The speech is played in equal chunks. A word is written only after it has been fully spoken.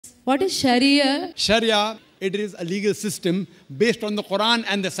What is Sharia? Sharia, it is a legal system based on the Quran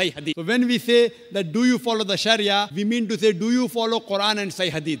and the Sahih Hadith. So when we say that do you follow the Sharia, we mean to say do you follow Quran and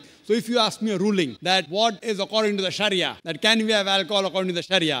Sahih Hadith. So if you ask me a ruling that what is according to the Sharia, that can we have alcohol according to the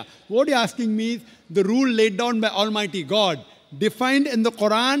Sharia, what you're asking me is the rule laid down by Almighty God, defined in the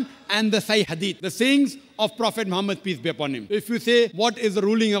Quran and the Sahih Hadith, the sayings of Prophet Muhammad, peace be upon him. If you say, what is the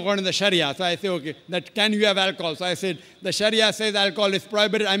ruling according to the Sharia? So I say, okay, that can you have alcohol? So I said, the Sharia says alcohol is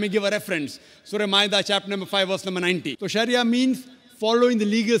prohibited. I may give a reference. Surah Ma'idah, chapter number 5, verse number 90. So Sharia means following the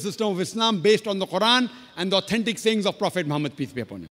legal system of Islam based on the Quran and the authentic sayings of Prophet Muhammad, peace be upon him.